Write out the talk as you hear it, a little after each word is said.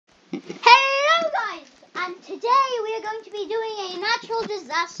Hello guys, and today we are going to be doing a natural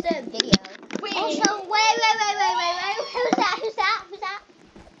disaster video. Wait. Also, wait, who's that?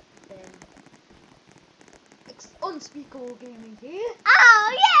 Unspeakable Gaming here.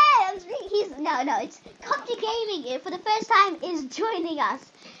 Oh yeah, it's Coptic Gaming here for the first time is joining us.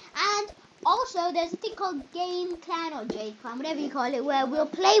 And also there's a thing called Game Clan or Jade Clan, whatever you call it, where we'll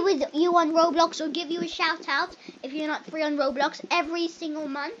play with you on Roblox or give you a shout out if you're not free on Roblox every single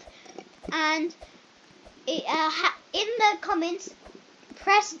month. And in the comments,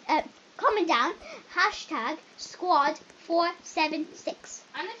 press comment down #squad476.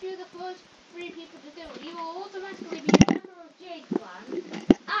 And if you're the first 3 people to do it, you will automatically be a member of Jade Clan,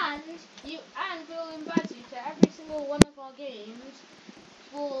 and we'll invite you to every single one of our games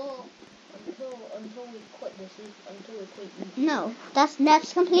until we quit YouTube. No,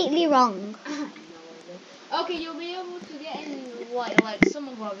 that's completely wrong. Okay, you'll be able to get in like some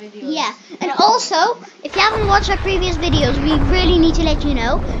of our videos. Yeah, and also, if you haven't watched our previous videos, we really need to let you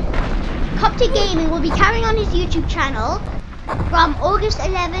know, Coptic Gaming will be carrying on his YouTube channel from August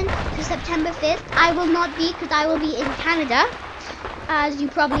 11th to September 5th. I will not be, because I will be in Canada, as you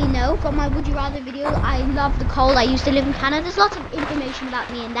probably know from my Would You Rather video. I love the cold. I used to live in Canada. There's lots of information about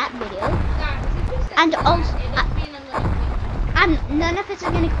me in that video. And also, and none of us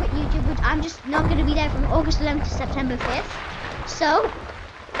are going to quit YouTube, but I'm just not going to be there from August 11th to September 5th. So,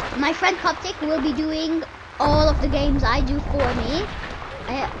 my friend Coptic will be doing all of the games I do for me.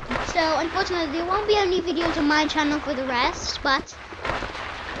 So, unfortunately, there won't be any videos on my channel for the rest, but...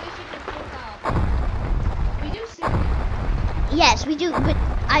 We do see. Yes, we do, but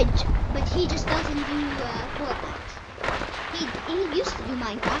he just doesn't do Fortnite. He used to do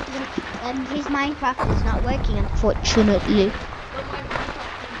Minecraft, and his Minecraft is not working, unfortunately.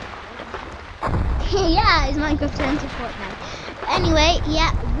 Yeah, his Minecraft turned to Fortnite. Anyway,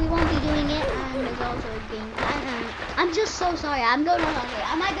 yeah, we won't be doing it, and there's also a game plan, and I'm just so sorry. I'm going on holiday.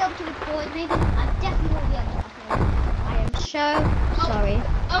 I might be able to record, maybe. I definitely won't be able to record. I am so sorry.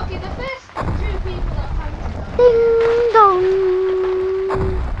 Okay, the first 2 people that come to Ding dong.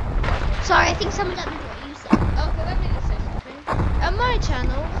 Sorry, I think someone's at the door. You said. Okay, let me just say something. On my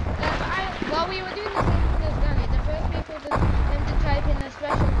channel, while we were doing the same thing as Granny, the first people to type in a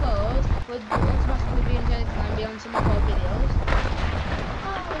special code would automatically be in Jade Clan and be on some of our videos.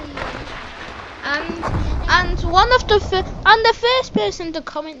 And the first person to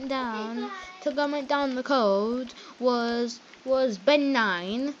comment down the code was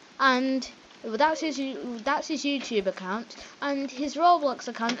Ben9, and that's his YouTube account, and his Roblox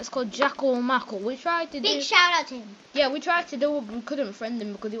account is called Jackal Mackle. We tried to Big shout out to him. Yeah, we tried to do it, but we couldn't friend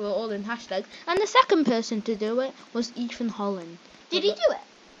him because they were all in hashtags. And the second person to do it was Ethan Holland. Did he do it?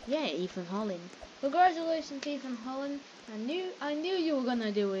 Yeah, Ethan Holland. Congratulations, Ethan Holland. I knew you were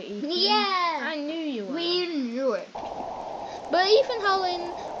gonna do it, Ethan. Yeah. I knew you were. We knew it. But Ethan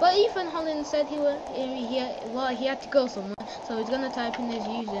Holland said he had to go somewhere, so he's gonna type in his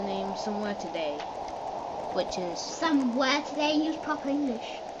username somewhere today, which is somewhere today. Use proper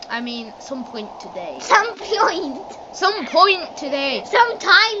English. I mean, some point today. Some point. Some point today.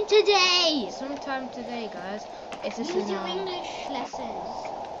 Sometime today. Sometime today, guys. Use your English lessons.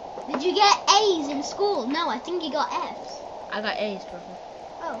 Did you get A's in school? No, I think you got F's. I got A's, brother.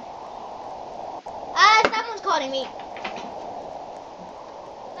 Oh. Someone's calling me.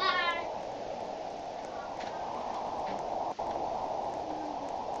 Bye.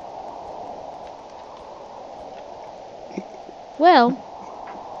 Well,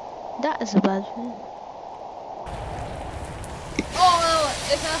 that is a bad thing. Oh,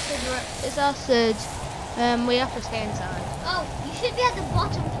 it's acid. We have to stay inside. Oh, you should be at the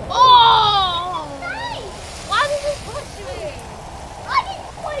bottom floor. Oh! Nice! Why did you push me? I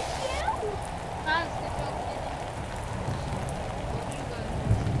didn't push you!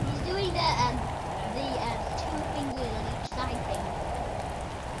 He's doing the 2 fingers on each side thing.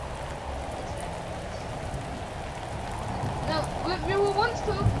 No, we were once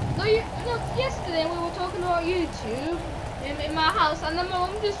talking. Yesterday we were talking about YouTube in my house, and then my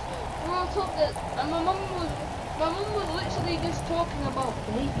mum just brought up that, and my mum was literally just talking about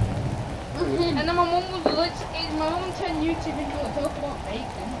bacon. And then my mum turned YouTube into a talk about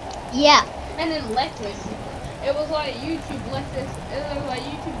bacon. Yeah. And then lettuce. It was like YouTube lettuce. It was like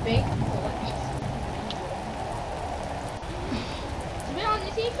YouTube bacon for lettuce. To be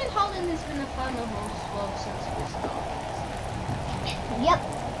honest, Ethan Holland has been a fan of our vlog since we started. Yep.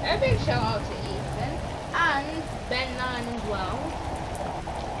 A big shout out to Ethan and Ben9 as well,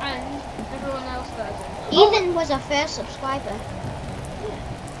 and everyone else that Ethan was our first subscriber.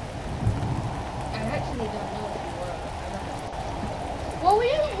 I actually don't know if you were. Well,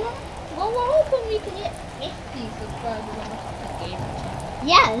 we're hoping we can hit 50 subscribers on the Coptic Gaming channel.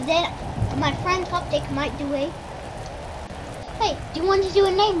 Yeah, then my friend Coptic might do a... Hey, do you want to do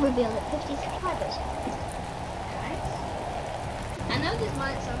a name reveal at 50 subscribers? Nice. I know this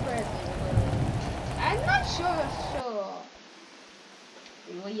might sound crazy, but I'm not sure.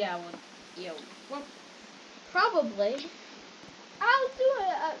 Well, yeah, well, probably. I'll do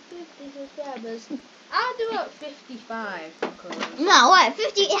it at 50 subscribers. I'll do it at 55 because... No, what?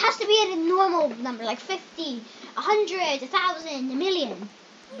 50, it has to be at a normal number, like 50, 100, 1,000, a million.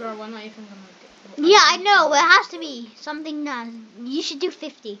 Bro, we're not even gonna get... Yeah, I know, but it has to be something you should do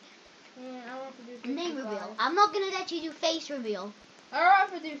 50. Yeah, I want to do 55. Name reveal. I'm not gonna let you do face reveal. I'd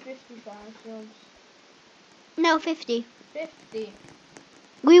rather do 55 subs. No, 50. 50.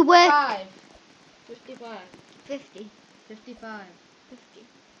 We work... 55. 50. 55. 50.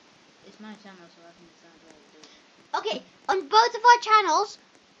 It's my channel, so I can decide what to do. Okay, on both of our channels,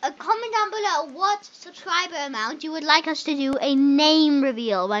 comment down below what subscriber amount you would like us to do a name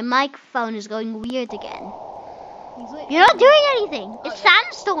reveal. My microphone is going weird again. You're not doing anything. It's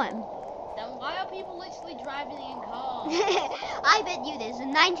sandstorm. Then why are people literally driving in cars? I bet you there's a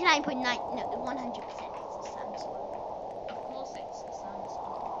 99.9, no, 100% it's a sandstorm. Of course it's a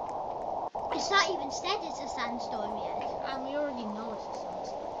sandstorm. It's not even said it's a sandstorm yet. And we already know it's a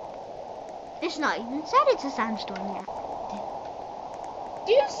sandstorm. It's not even said it's a sandstorm yet.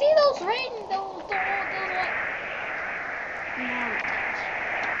 Do you see those rain? Those like... No.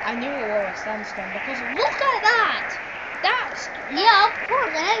 I knew it was a sandstorm because look at that! That's... Yeah, of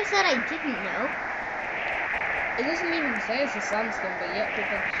course. I never said I didn't know. It doesn't even say it's a sandstorm, but yet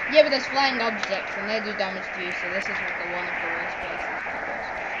people... Yeah, but there's flying objects and they do damage to you, so this is like one of the worst places because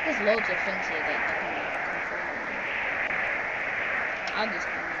there's loads of things here that you can control. I'll just...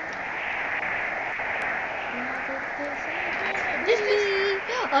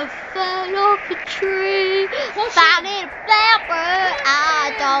 I fell off a tree, found it a pepper,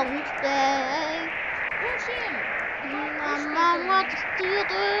 I don't stay. Push him! My mom wants to steal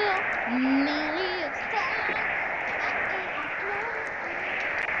the millions time.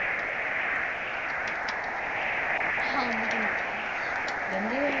 How am I gonna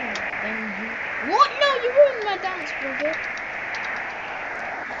What? No, you ruined my dance, brother.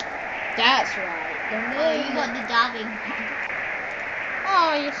 That's right. Oh, you got the diving.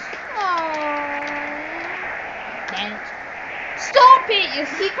 Oh, yes. Oh. Dance. Stop it, you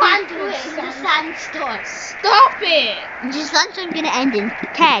Can't do it in the sandstorm. Stop it! The sandstorm's gonna end in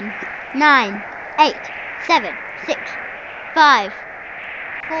 10, 9, 8, 7, 6, 5,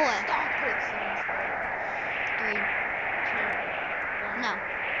 4, Stop it, sandstorm. 3, 2, no,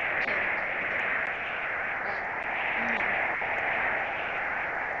 2, no,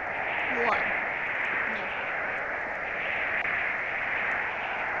 1,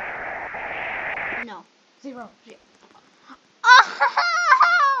 no. 0. Oh!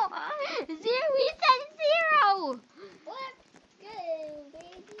 0, we said 0! Let's go,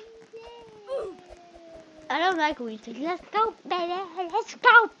 baby. I don't like when we say, let's go, baby, let's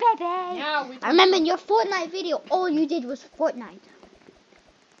go, baby. Yeah, I remember in your Fortnite video, all you did was Fortnite.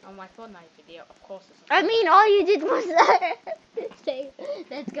 On my Fortnite video, of course it's I mean, all you did was say,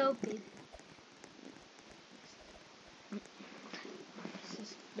 let's go, baby.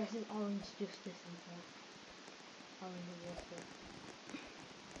 This is orange justice and stuff. Orange justice.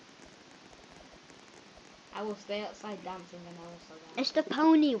 I will stay outside dancing and I will stay dancing. It's the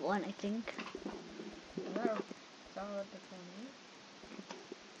pony one, I think. No, it's all the pony.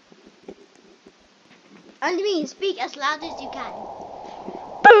 I mean, speak as loud as you can.